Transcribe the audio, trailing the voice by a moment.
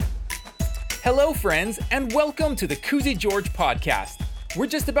Hello, friends, and welcome to the Koozy George podcast. We're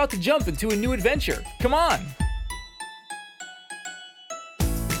just about to jump into a new adventure. Come on!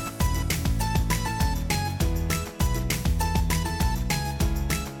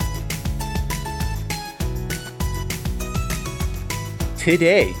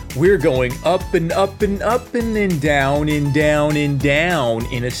 Today, we're going up and up and up and then down and down and down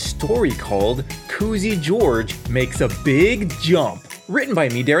in a story called Koozy George Makes a Big Jump, written by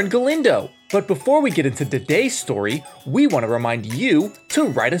me, Darren Galindo. But before we get into today's story, we want to remind you to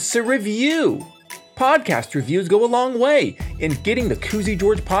write us a review. Podcast reviews go a long way in getting the Koozy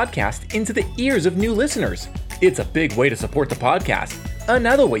George podcast into the ears of new listeners. It's a big way to support the podcast.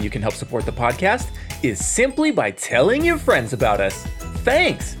 Another way you can help support the podcast is simply by telling your friends about us.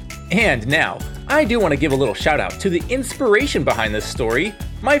 Thanks! And now, I do want to give a little shout out to the inspiration behind this story,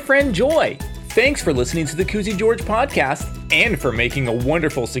 my friend Joy. Thanks for listening to the Koozy George podcast and for making a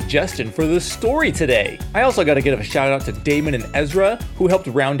wonderful suggestion for the story today. I also got to give a shout out to Damon and Ezra, who helped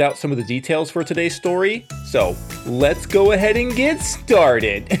round out some of the details for today's story. So, let's go ahead and get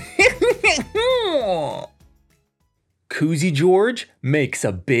started. Koozy George makes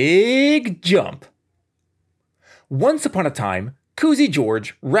a big jump. Once upon a time, Koozy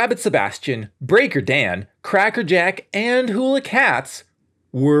George, Rabbit Sebastian, Breaker Dan, Cracker Jack, and Hula Cats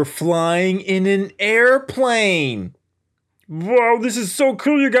were flying in an airplane. Whoa, this is so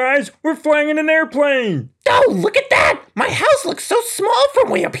cool, you guys! We're flying in an airplane! Oh, look at that! My house looks so small from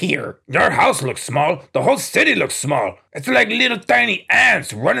way up here. Your house looks small. The whole city looks small. It's like little tiny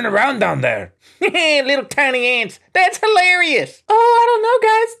ants running around down there. Little tiny ants. That's hilarious. Oh, I don't know,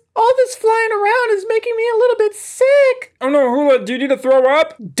 guys. All this flying around is making me a little bit sick. Oh no, Hula, do you need to throw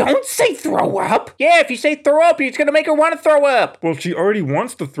up? Don't say throw up. Yeah, if you say throw up, it's gonna make her want to throw up. Well, she already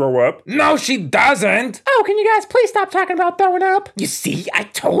wants to throw up. No, she doesn't. Oh, can you guys please stop talking about throwing up? You see, I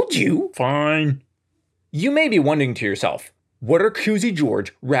told you. Fine. You may be wondering to yourself, what are Koozy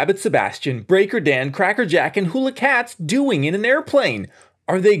George, Rabbit Sebastian, Breaker Dan, Cracker Jack, and Hula Cats doing in an airplane?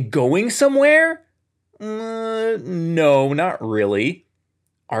 Are they going somewhere? No, not really.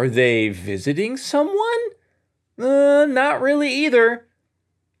 Are they visiting someone? Not really either.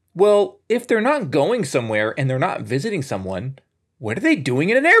 Well, if they're not going somewhere and they're not visiting someone, what are they doing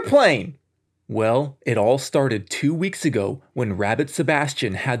in an airplane? Well, it all started 2 weeks ago when Rabbit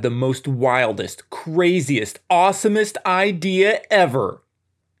Sebastian had the most wildest, craziest, awesomest idea ever.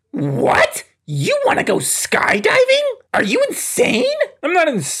 What? You want to go skydiving? Are you insane? I'm not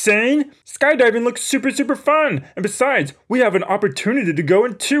insane. Skydiving looks super fun. And besides, we have an opportunity to go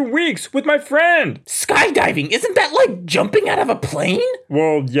in 2 weeks with my friend. Skydiving, isn't that like jumping out of a plane?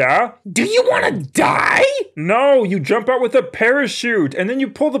 Well, yeah. Do you want to die? No, you jump out with a parachute and then you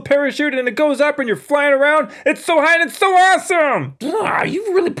pull the parachute and it goes up and you're flying around. It's so high and it's so awesome.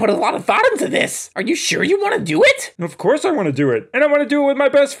 You really put a lot of thought into this. Are you sure you want to do it? Of course I want to do it. And I want to do it with my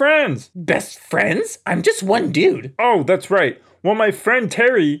best friends. Best friends? I'm just one dude. Oh, that's right. Well, my friend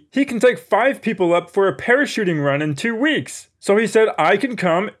Terry, he can take 5 people up for a parachuting run in 2 weeks. So he said I can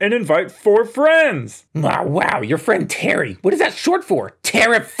come and invite 4 friends. Wow, your friend Terry. What is that short for?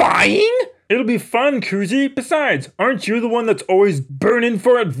 Terrifying? It'll be fun, Koozy. Besides, aren't you the one that's always burning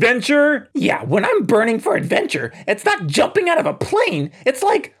for adventure? Yeah, when I'm burning for adventure, it's not jumping out of a plane. It's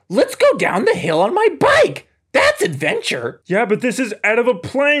like, let's go down the hill on my bike. That's adventure. Yeah, but this is out of a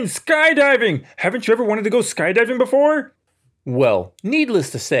plane, skydiving. Haven't you ever wanted to go skydiving before? Well,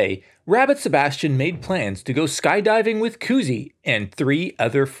 needless to say, Rabbit Sebastian made plans to go skydiving with Koozy and 3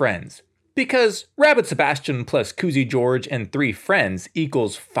 other friends. Because Rabbit Sebastian plus Koozy George and 3 friends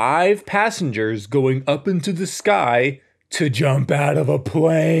equals 5 passengers going up into the sky to jump out of a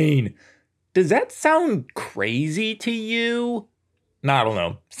plane. Does that sound crazy to you? I don't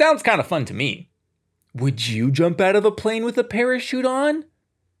know. Sounds kind of fun to me. Would you jump out of a plane with a parachute on?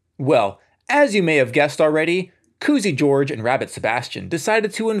 Well, as you may have guessed already, Koozy George and Rabbit Sebastian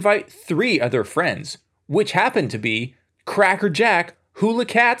decided to invite 3 other friends, which happened to be Cracker Jack, Hula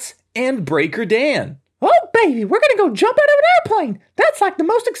Cats, and Breaker Dan. Oh, baby, we're gonna go jump out of an airplane. That's like the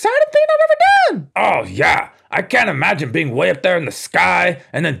most exciting thing I've ever done. Oh, yeah. I can't imagine being way up there in the sky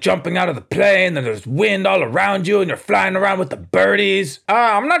and then jumping out of the plane and there's wind all around you and you're flying around with the birdies.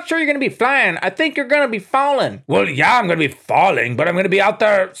 I'm not sure you're gonna be flying. I think you're gonna be falling. Well, yeah, I'm gonna be falling, but I'm gonna be out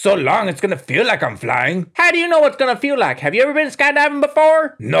there so long it's gonna feel like I'm flying. How do you know what it's gonna feel like? Have you ever been skydiving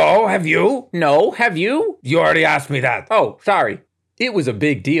before? No, have you? No, have you? You already asked me that. Oh, sorry. It was a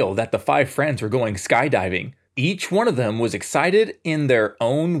big deal that the 5 friends were going skydiving. Each one of them was excited in their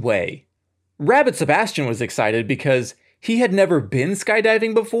own way. Rabbit Sebastian was excited because he had never been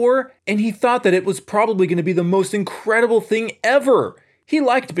skydiving before, and he thought that it was probably going to be the most incredible thing ever. He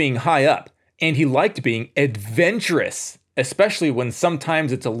liked being high up, And he liked being adventurous, especially when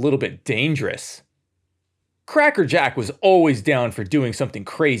sometimes it's a little bit dangerous. Cracker Jack was always down for doing something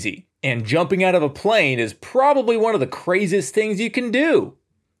crazy, and jumping out of a plane is probably one of the craziest things you can do.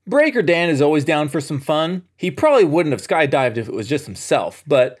 Breaker Dan is always down for some fun. He probably wouldn't have skydived if it was just himself,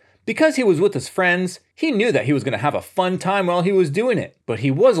 but because he was with his friends, he knew that he was going to have a fun time while he was doing it. But he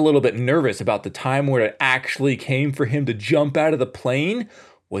was a little bit nervous about the time where it actually came for him to jump out of the plane.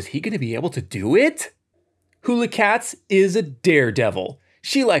 Was he going to be able to do it? Hula Cats is a daredevil.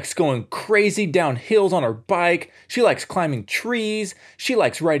 She likes going crazy down hills on her bike. She likes climbing trees. She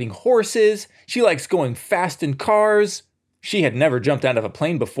likes riding horses. She likes going fast in cars. She had never jumped out of a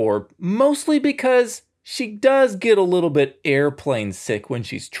plane before, mostly because she does get a little bit airplane sick when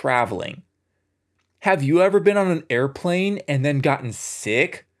she's traveling. Have you ever been on an airplane and then gotten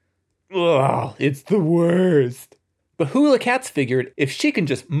sick? Ugh, it's the worst. But Hula Cats figured if she can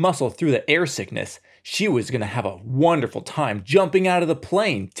just muscle through the air sickness, she was going to have a wonderful time jumping out of the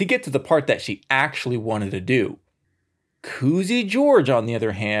plane to get to the part that she actually wanted to do. Koozy George, on the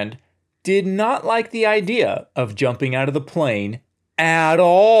other hand, did not like the idea of jumping out of the plane at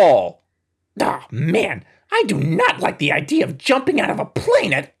all. Oh, man, I do not like the idea of jumping out of a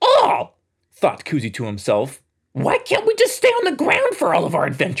plane at all, thought Koozy to himself. Why can't we just stay on the ground for all of our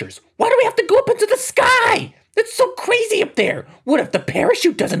adventures? Why do we have to go up into the sky? It's so crazy up there. What if the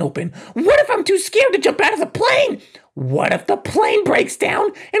parachute doesn't open? What if I'm too scared to jump out of the plane? What if the plane breaks down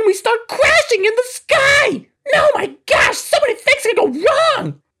and we start crashing in the sky? No, my gosh, so many things can go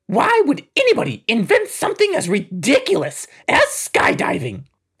wrong. Why would anybody invent something as ridiculous as skydiving?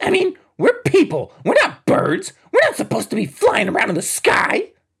 I mean, we're people. We're not birds. We're not supposed to be flying around in the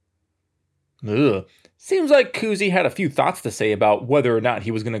sky. Ugh. Seems like Koozy had a few thoughts to say about whether or not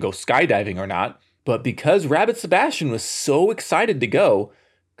he was going to go skydiving or not. But because Rabbit Sebastian was so excited to go,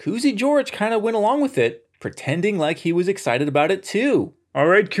 Koozy George kind of went along with it, pretending like he was excited about it too. All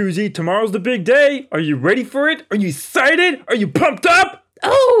right, Koozy, tomorrow's the big day. Are you ready for it? Are you excited? Are you pumped up?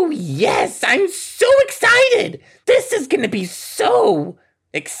 Oh, yes, I'm so excited. This is going to be so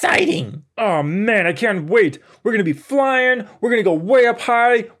exciting. Oh, man, I can't wait. We're going to be flying. We're going to go way up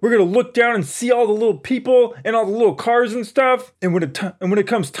high. We're going to look down and see all the little people and all the little cars and stuff. And when it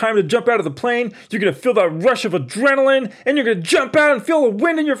comes time to jump out of the plane, you're going to feel that rush of adrenaline. And you're going to jump out and feel the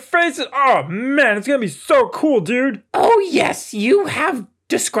wind in your face. Oh, man, it's going to be so cool, dude. Oh, yes, you have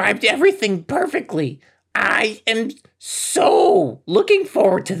described everything perfectly. I am so looking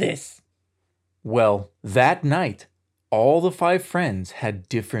forward to this. Well, that night, all the 5 friends had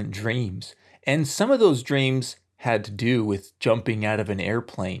different dreams, and some of those dreams had to do with jumping out of an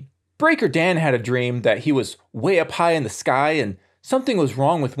airplane. Breaker Dan had a dream that he was way up high in the sky and something was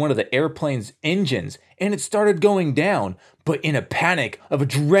wrong with one of the airplane's engines and it started going down. But in a panic of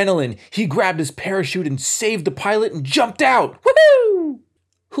adrenaline, he grabbed his parachute and saved the pilot and jumped out. Woohoo!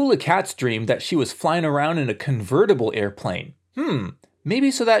 Hula Cat's dreamed that she was flying around in a convertible airplane. Maybe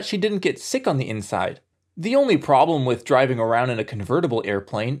so that she didn't get sick on the inside. The only problem with driving around in a convertible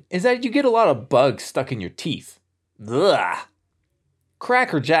airplane is that you get a lot of bugs stuck in your teeth. Ugh.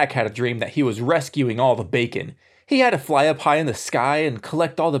 Cracker Jack had a dream that he was rescuing all the bacon. He had to fly up high in the sky and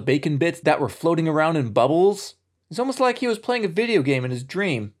collect all the bacon bits that were floating around in bubbles. It's almost like he was playing a video game in his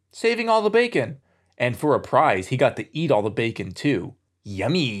dream, saving all the bacon. And for a prize, he got to eat all the bacon too.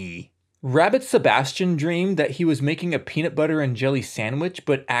 Yummy! Rabbit Sebastian dreamed that he was making a peanut butter and jelly sandwich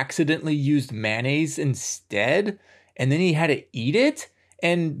but accidentally used mayonnaise instead, and then he had to eat it,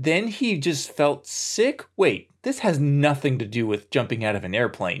 and then he just felt sick? Wait, this has nothing to do with jumping out of an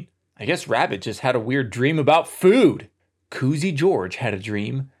airplane. I guess Rabbit just had a weird dream about food. Koozy George had a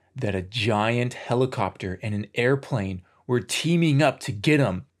dream that a giant helicopter and an airplane were teaming up to get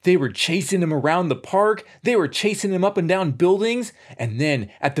him. They were chasing him around the park, they were chasing him up and down buildings, and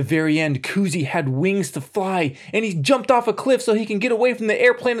then at the very end, Koozy had wings to fly, and he jumped off a cliff so he can get away from the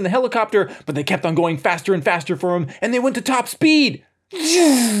airplane and the helicopter, but they kept on going faster and faster for him, and they went to top speed.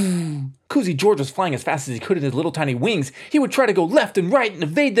 Koozy George was flying as fast as he could in his little tiny wings. He would try to go left and right and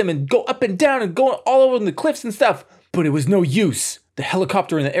evade them and go up and down and go all over the cliffs and stuff, but it was no use. The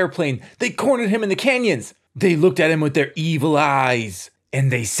helicopter and the airplane, they cornered him in the canyons. They looked at him with their evil eyes. And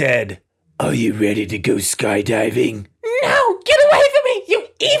they said, "Are you ready to go skydiving?" No, get away from me, you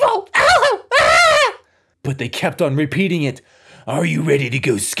evil! Ow! Ah! But they kept on repeating it. "Are you ready to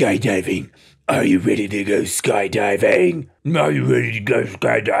go skydiving? Are you ready to go skydiving? Are you ready to go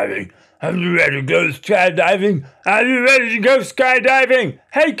skydiving? Are you ready to go skydiving? Are you ready to go skydiving?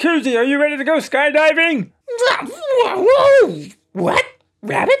 Hey, Koozy, are you ready to go skydiving?" Whoa! What?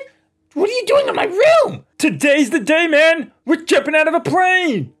 Rabbit? What are you doing in my room? Today's the day, man. We're jumping out of a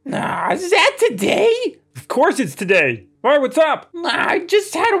plane. Is that today? Of course it's today. All right, what's up? I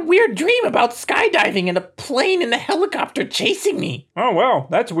just had a weird dream about skydiving and a plane and a helicopter chasing me. Oh, well,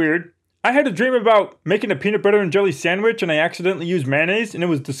 that's weird. I had a dream about making a peanut butter and jelly sandwich and I accidentally used mayonnaise and it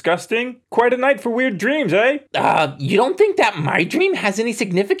was disgusting. Quite a night for weird dreams, eh? You don't think that my dream has any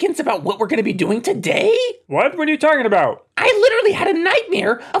significance about what we're going to be doing today? What? What are you talking about? I literally had a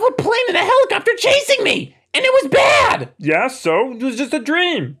nightmare of a plane and a helicopter chasing me, and it was bad. Yeah, so? It was just a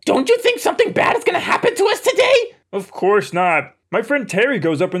dream. Don't you think something bad is going to happen to us today? Of course not. My friend Terry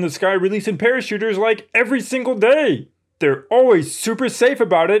goes up in the sky releasing parachuters like every single day. They're always super safe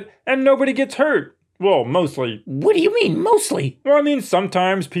about it, and nobody gets hurt. Well, mostly. What do you mean, mostly? Well, I mean,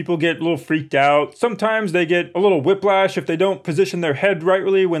 sometimes people get a little freaked out. Sometimes they get a little whiplash if they don't position their head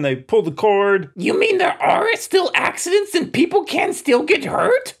rightly when they pull the cord. You mean there are still accidents and people can still get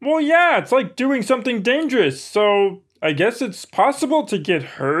hurt? Well, yeah, it's like doing something dangerous, so I guess it's possible to get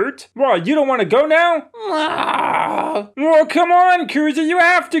hurt. Well, you don't want to go now? Well, come on, Koozy, you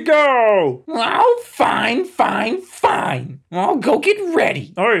have to go. Oh, fine. I'll go get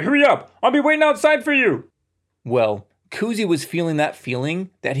ready. All right, hurry up. I'll be waiting outside for you. Well, Koozy was feeling that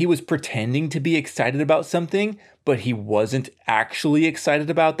he was pretending to be excited about something, but he wasn't actually excited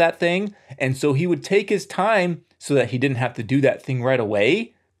about that thing, and so he would take his time so that he didn't have to do that thing right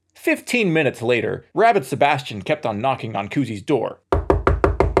away. 15 minutes later, Rabbit Sebastian kept on knocking on Koozy's door.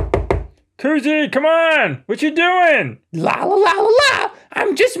 Koozy, come on! What you doing? La.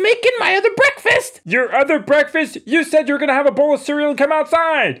 I'm just making my other breakfast. Your other breakfast? You said you were gonna have a bowl of cereal and come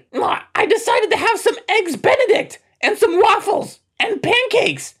outside. I decided to have some Eggs Benedict and some waffles and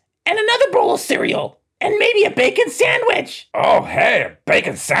pancakes and another bowl of cereal and maybe a bacon sandwich. Oh, hey, a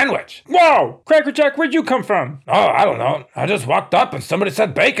bacon sandwich. Whoa! Cracker Jack, where'd you come from? Oh, I don't know. I just walked up and somebody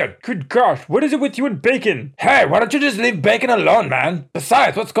said bacon. Good gosh, what is it with you and bacon? Hey, why don't you just leave bacon alone, man?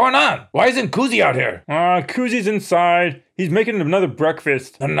 Besides, what's going on? Why isn't Koozy out here? Koozy's inside. He's making another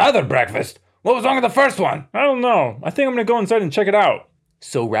breakfast. Another breakfast? What was wrong with the first one? I don't know. I think I'm gonna go inside and check it out.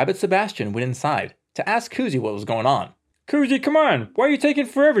 So Rabbit Sebastian went inside to ask Koozy what was going on. Koozy, come on. Why are you taking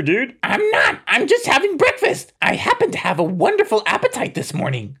forever, dude? I'm not. I'm just having breakfast. I happen to have a wonderful appetite this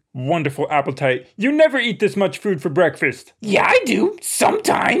morning. Wonderful appetite. You never eat this much food for breakfast. Yeah, I do.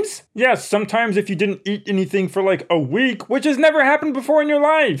 Sometimes. Yes, sometimes if you didn't eat anything for like a week, which has never happened before in your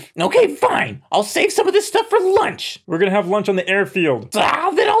life. Okay, fine. I'll save some of this stuff for lunch. We're gonna have lunch on the airfield. Then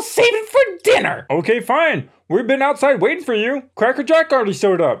I'll save it for dinner. Okay, fine. We've been outside waiting for you. Cracker Jack already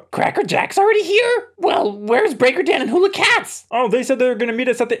showed up. Cracker Jack's already here? Well, where's Breaker Dan and Hula Cats? Oh, they said they were gonna meet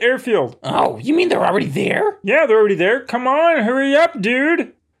us at the airfield. Oh, you mean they're already there? Yeah, they're already there. Come on, hurry up,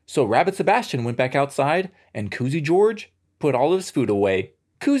 dude. So Rabbit Sebastian went back outside, and Koozy George put all of his food away.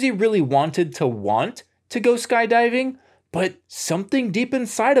 Koozy really wanted to go skydiving, but something deep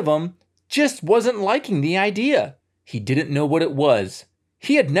inside of him just wasn't liking the idea. He didn't know what it was.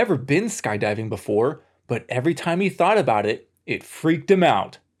 He had never been skydiving before, but every time he thought about it, it freaked him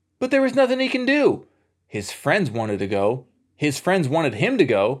out. But there was nothing he can do. His friends wanted to go. His friends wanted him to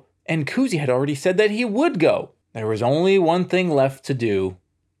go, and Koozy had already said that he would go. There was only one thing left to do.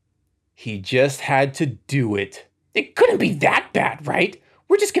 He just had to do it. It couldn't be that bad, right?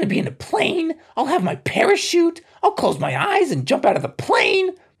 We're just gonna be in a plane. I'll have my parachute. I'll close my eyes and jump out of the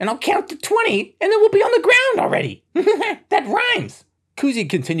plane. And I'll count to 20, and then we'll be on the ground already. That rhymes. Koozy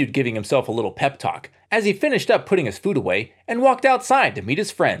continued giving himself a little pep talk as he finished up putting his food away and walked outside to meet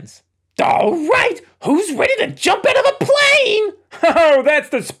his friends. All right, who's ready to jump out of a plane? Oh, that's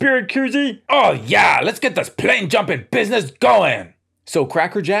the spirit, Koozy. Oh yeah, let's get this plane jumping business going. So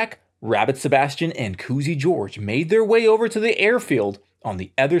Cracker Jack, Rabbit Sebastian, and Koozy George made their way over to the airfield on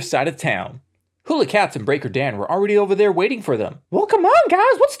the other side of town. Hula Cats and Breaker Dan were already over there waiting for them. Well, come on,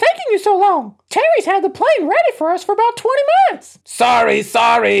 guys. What's taking you so long? Terry's had the plane ready for us for about 20 minutes.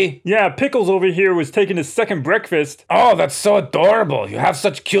 Sorry. Yeah, Pickles over here was taking his second breakfast. Oh, that's so adorable. You have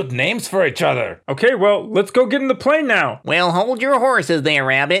such cute names for each other. Okay, well, let's go get in the plane now. Well, hold your horses there,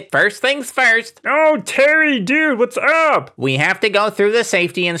 Rabbit. First things first. Oh, Terry, dude, what's up? We have to go through the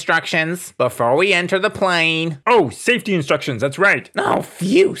safety instructions before we enter the plane. Oh, safety instructions, that's right. Oh,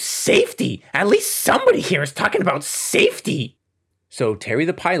 phew, safety. At least somebody here is talking about safety. So Terry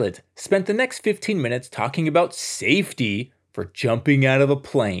the pilot spent the next 15 minutes talking about safety for jumping out of a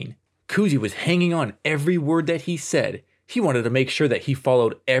plane. Koozy was hanging on every word that he said. He wanted to make sure that he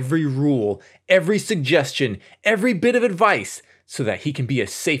followed every rule, every suggestion, every bit of advice, so that he can be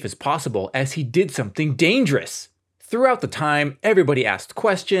as safe as possible as he did something dangerous. Throughout the time, everybody asked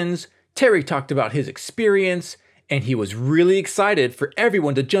questions, Terry talked about his experience, and he was really excited for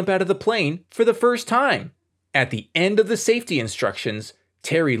everyone to jump out of the plane for the first time. At the end of the safety instructions,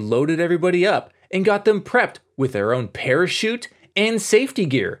 Terry loaded everybody up and got them prepped with their own parachute and safety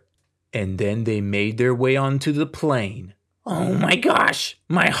gear. And then they made their way onto the plane. Oh my gosh,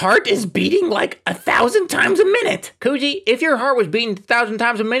 my heart is beating like 1,000 times a minute. Koozy, if your heart was beating 1,000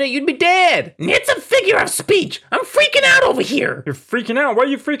 times a minute, you'd be dead. It's a figure of speech. I'm freaking out over here. You're freaking out? Why are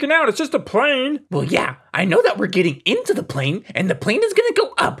you freaking out? It's just a plane. Well, yeah, I know that we're getting into the plane, and the plane is gonna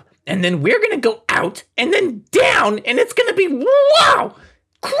go up, and then we're gonna go out, and then down, and it's gonna be, wow,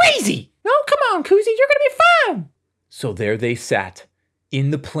 crazy. No, come on, Koozy, you're gonna be fine. So there they sat,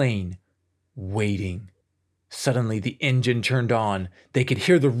 in the plane, waiting. Suddenly the engine turned on, they could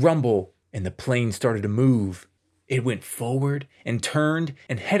hear the rumble, and the plane started to move. It went forward and turned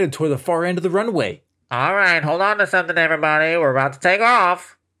and headed toward the far end of the runway. All right, hold on to something, everybody. We're about to take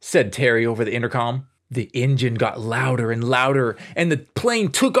off, said Terry over the intercom. The engine got louder and louder, and the plane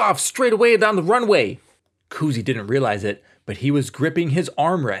took off straight away down the runway. Koozy didn't realize it, but he was gripping his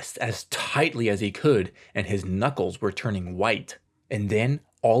armrest as tightly as he could, and his knuckles were turning white. And then,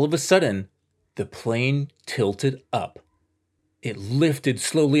 all of a sudden, the plane tilted up. It lifted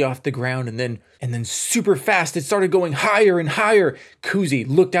slowly off the ground, and then super fast it started going higher and higher. Koozy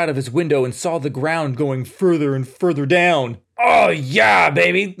looked out of his window and saw the ground going further and further down. Oh yeah,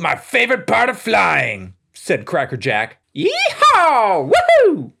 baby, my favorite part of flying, said Cracker Jack. Yeehaw!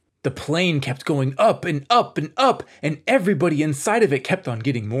 Woohoo! The plane kept going up and up and up, and everybody inside of it kept on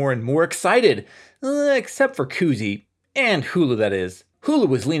getting more and more excited. Except for Koozy, and Hula, that is. Hula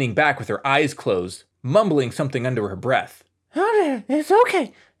was leaning back with her eyes closed, mumbling something under her breath. Oh, it's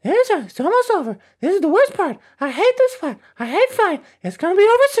okay. It's almost over. This is the worst part. I hate this flight. I hate flying. It's gonna be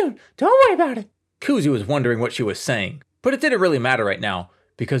over soon. Don't worry about it. Koozy was wondering what she was saying, but it didn't really matter right now,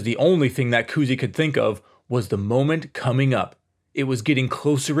 because the only thing that Koozy could think of was the moment coming up. It was getting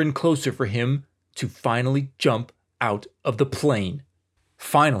closer and closer for him to finally jump out of the plane.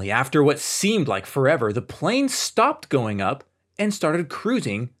 Finally, after what seemed like forever, the plane stopped going up and started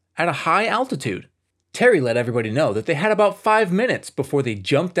cruising at a high altitude. Terry let everybody know that they had about 5 minutes before they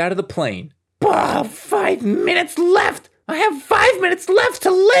jumped out of the plane. Bah, 5 minutes left! I have 5 minutes left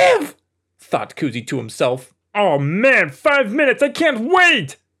to live! Thought Koozy to himself. Oh man, 5 minutes, I can't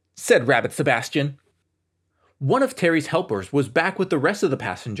wait! Said Rabbit Sebastian. One of Terry's helpers was back with the rest of the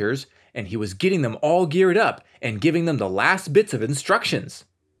passengers, and he was getting them all geared up and giving them the last bits of instructions.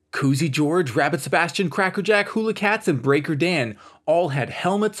 Koozy George, Rabbit Sebastian, Cracker Jack, Hula Cats, and Breaker Dan all had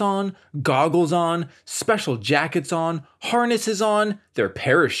helmets on, goggles on, special jackets on, harnesses on, their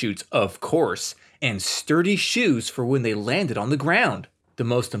parachutes, of course, and sturdy shoes for when they landed on the ground. The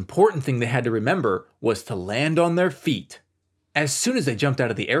most important thing they had to remember was to land on their feet. As soon as they jumped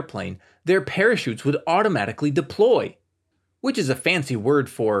out of the airplane, their parachutes would automatically deploy, which is a fancy word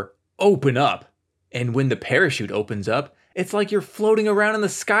for open up. And when the parachute opens up, it's like you're floating around in the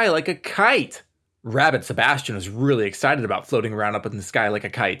sky like a kite. Rabbit Sebastian was really excited about floating around up in the sky like a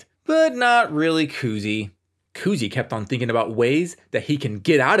kite, but not really Koozy. Koozy kept on thinking about ways that he can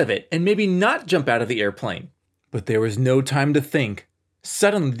get out of it and maybe not jump out of the airplane. But there was no time to think.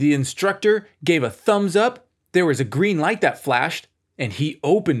 Suddenly the instructor gave a thumbs up, there was a green light that flashed, and he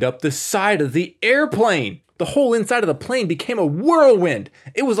opened up the side of the airplane. The whole inside of the plane became a whirlwind.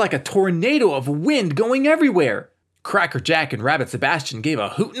 It was like a tornado of wind going everywhere. Cracker Jack and Rabbit Sebastian gave a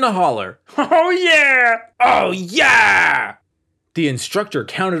hoot and a holler. Oh yeah! Oh yeah! The instructor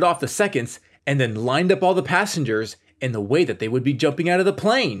counted off the seconds and then lined up all the passengers in the way that they would be jumping out of the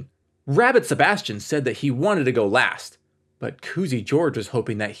plane. Rabbit Sebastian said that he wanted to go last, but Koozy George was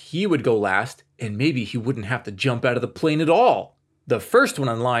hoping that he would go last and maybe he wouldn't have to jump out of the plane at all. The first one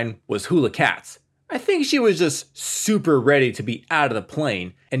in line was Hula Cats. I think she was just super ready to be out of the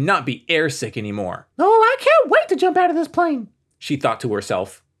plane and not be airsick anymore. Oh, I can't wait to jump out of this plane, she thought to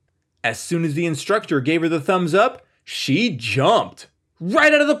herself. As soon as the instructor gave her the thumbs up, she jumped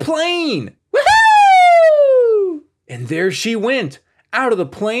right out of the plane. Woohoo! And there she went, out of the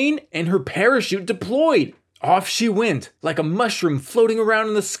plane, and her parachute deployed. Off she went, like a mushroom floating around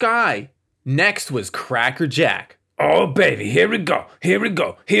in the sky. Next was Cracker Jack. Oh baby, here we go, here we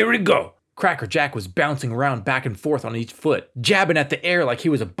go, here we go. Cracker Jack was bouncing around back and forth on each foot, jabbing at the air like he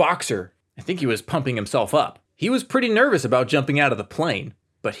was a boxer. I think he was pumping himself up. He was pretty nervous about jumping out of the plane,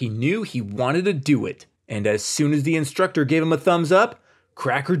 but he knew he wanted to do it. And as soon as the instructor gave him a thumbs up,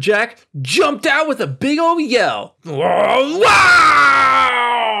 Cracker Jack jumped out with a big old yell. Whoa,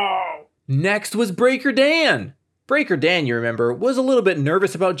 wow! Next was Breaker Dan. Breaker Dan, you remember, was a little bit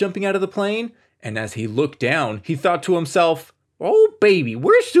nervous about jumping out of the plane, and as he looked down, he thought to himself, oh baby,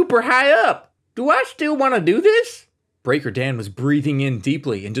 we're super high up. Do I still want to do this? Breaker Dan was breathing in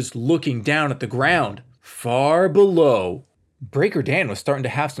deeply and just looking down at the ground, far below. Breaker Dan was starting to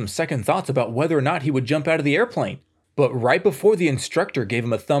have some second thoughts about whether or not he would jump out of the airplane. But right before the instructor gave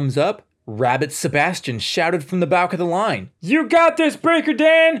him a thumbs up, Rabbit Sebastian shouted from the back of the line, You got this, Breaker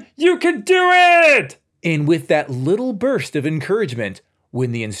Dan! You can do it! And with that little burst of encouragement,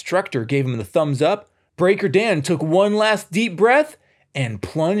 when the instructor gave him the thumbs up, Breaker Dan took one last deep breath and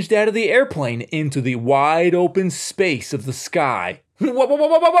plunged out of the airplane into the wide open space of the sky. Whoa, whoa, whoa,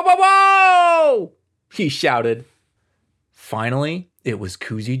 whoa, whoa, whoa, whoa! He shouted. Finally, it was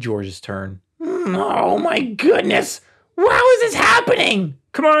Koozy George's turn. Oh my goodness! How is this happening?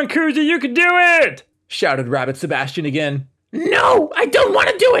 Come on, Koozy, you can do it! Shouted Rabbit Sebastian again. No, I don't want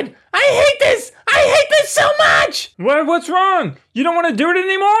to do it! I hate this! I hate this so much! What's wrong? You don't want to do it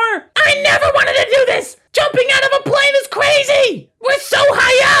anymore? I never wanted to do this! Jumping out of a plane is crazy! We're so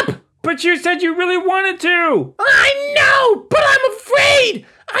high up! But you said you really wanted to! I know, but I'm afraid!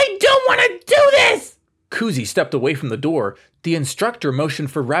 I don't want to do this! Koozy stepped away from the door. The instructor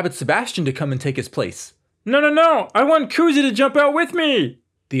motioned for Rabbit Sebastian to come and take his place. No, I want Koozy to jump out with me!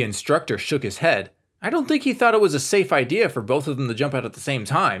 The instructor shook his head. I don't think he thought it was a safe idea for both of them to jump out at the same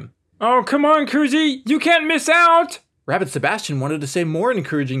time. Oh, come on, Koozy, you can't miss out! Rabbit Sebastian wanted to say more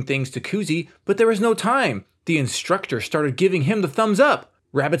encouraging things to Koozy, but there was no time. The instructor started giving him the thumbs up.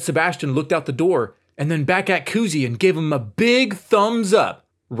 Rabbit Sebastian looked out the door and then back at Koozy and gave him a big thumbs up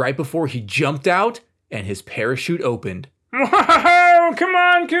right before he jumped out and his parachute opened. Whoa, come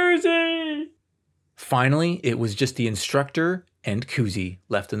on, Koozy! Finally, it was just the instructor and Koozy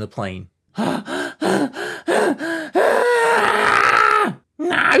left in the plane. I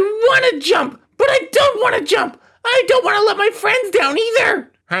want to jump, but I don't want to jump. I don't want to let my friends down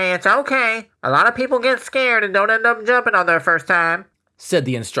either. Hey, it's okay. A lot of people get scared and don't end up jumping on their first time. Said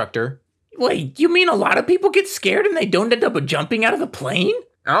the instructor. Wait, you mean a lot of people get scared and they don't end up jumping out of the plane?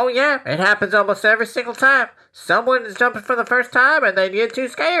 Oh yeah, it happens almost every single time. Someone is jumping for the first time and they get too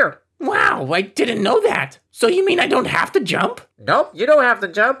scared. Wow, I didn't know that. So you mean I don't have to jump? Nope, you don't have to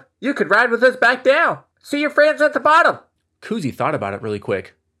jump. You could ride with us back down. See your friends at the bottom. Koozy thought about it really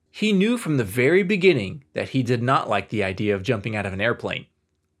quick. He knew from the very beginning that he did not like the idea of jumping out of an airplane.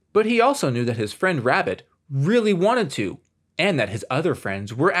 But he also knew that his friend Rabbit really wanted to, and that his other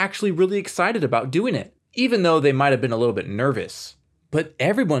friends were actually really excited about doing it, even though they might have been a little bit nervous. But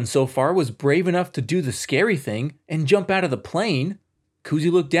everyone so far was brave enough to do the scary thing and jump out of the plane.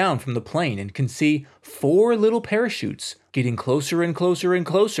 Koozy looked down from the plane and can see 4 little parachutes getting closer and closer and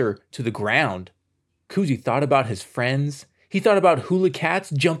closer to the ground. Koozy thought about his friends. He thought about Hula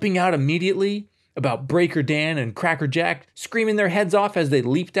Cats jumping out immediately, about Breaker Dan and Cracker Jack screaming their heads off as they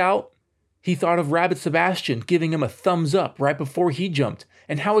leaped out. He thought of Rabbit Sebastian giving him a thumbs up right before he jumped,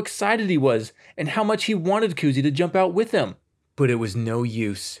 and how excited he was, and how much he wanted Koozy to jump out with him. But it was no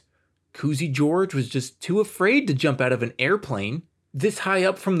use. Koozy George was just too afraid to jump out of an airplane this high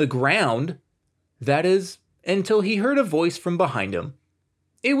up from the ground. That is, until he heard a voice from behind him.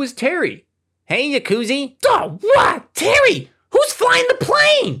 It was Terry. Hey, you Koozy. Oh, what? Terry! Who's flying the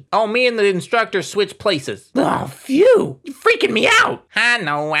plane? Oh, me and the instructor switched places. Oh, phew. You're freaking me out. I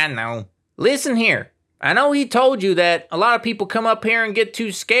know. Listen here. I know he told you that a lot of people come up here and get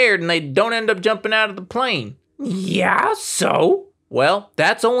too scared and they don't end up jumping out of the plane. Yeah, so? Well,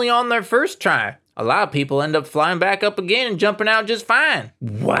 that's only on their first try. A lot of people end up flying back up again and jumping out just fine.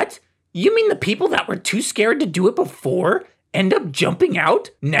 What? You mean the people that were too scared to do it before end up jumping out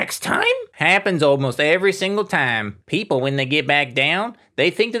next time? Happens almost every single time. People, when they get back down, they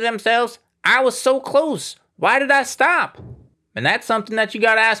think to themselves, I was so close. Why did I stop? And that's something that you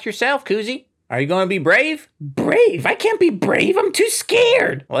gotta ask yourself, Koozy. Are you gonna be brave? Brave? I can't be brave. I'm too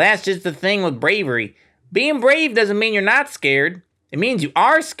scared. Well, that's just the thing with bravery. Being brave doesn't mean you're not scared. It means you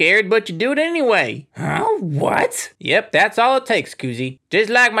are scared, but you do it anyway. Huh? What? Yep, that's all it takes, Koozy. Just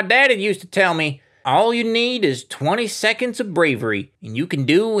like my daddy used to tell me, all you need is 20 seconds of bravery, and you can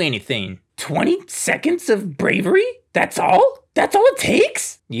do anything. 20 seconds of bravery? That's all? That's all it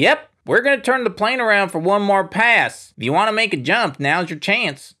takes? Yep, we're gonna turn the plane around for one more pass. If you want to make a jump, now's your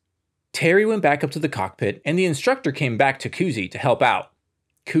chance. Terry went back up to the cockpit, and the instructor came back to Koozy to help out.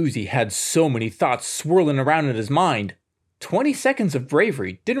 Koozy had so many thoughts swirling around in his mind. 20 seconds of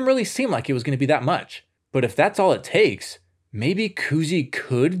bravery didn't really seem like it was going to be that much. But if that's all it takes, maybe Koozy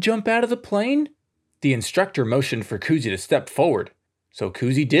could jump out of the plane? The instructor motioned for Koozy to step forward. So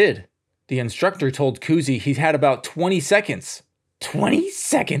Koozy did. The instructor told Koozy he had about 20 seconds. 20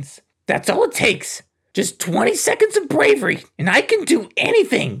 seconds? That's all it takes. Just 20 seconds of bravery, and I can do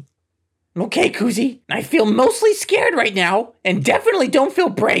anything. Okay, Koozy, I feel mostly scared right now, and definitely don't feel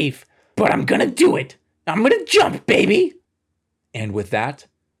brave. but I'm gonna do it. I'm gonna jump, baby. And with that,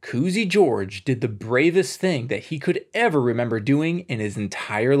 Koozy George did the bravest thing that he could ever remember doing in his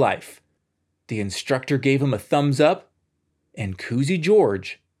entire life. The instructor gave him a thumbs up, and Koozy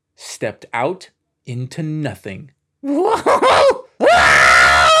George stepped out into nothing. Whoa! Whoa!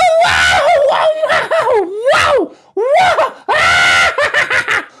 Whoa! Whoa! Whoa!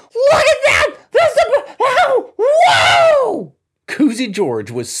 Ah! Look at that! Whoa! Koozy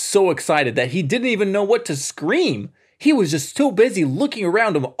George was so excited that he didn't even know what to scream. He was just so busy looking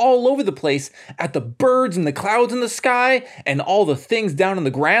around him all over the place at the birds and the clouds in the sky and all the things down on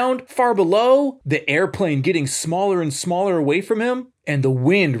the ground far below, the airplane getting smaller and smaller away from him, and the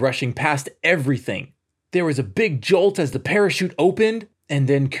wind rushing past everything. There was a big jolt as the parachute opened, and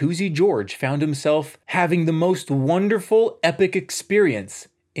then Koozy George found himself having the most wonderful, epic experience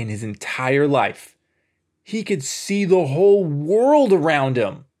in his entire life. He could see the whole world around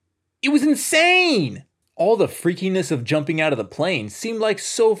him. It was insane! All the freakiness of jumping out of the plane seemed like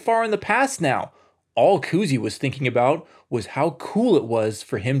so far in the past now. All Koozy was thinking about was how cool it was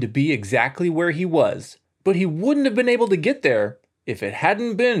for him to be exactly where he was. But he wouldn't have been able to get there if it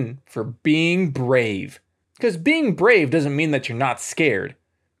hadn't been for being brave. Because being brave doesn't mean that you're not scared.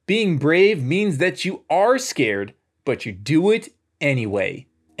 Being brave means that you are scared, but you do it anyway.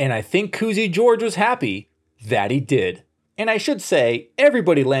 And I think Koozy George was happy that he did. And I should say,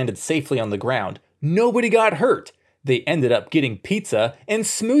 everybody landed safely on the ground. Nobody got hurt. They ended up getting pizza and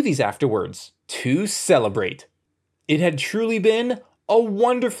smoothies afterwards to celebrate. It had truly been a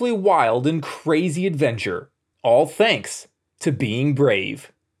wonderfully wild and crazy adventure, all thanks to being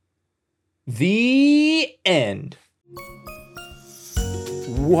brave. The end.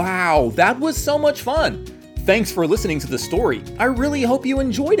 Wow, that was so much fun. Thanks for listening to the story. I really hope you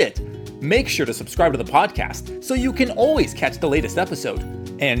enjoyed it. Make sure to subscribe to the podcast so you can always catch the latest episode.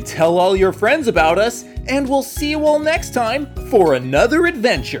 And tell all your friends about us, and we'll see you all next time for another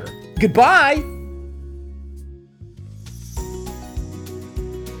adventure. Goodbye!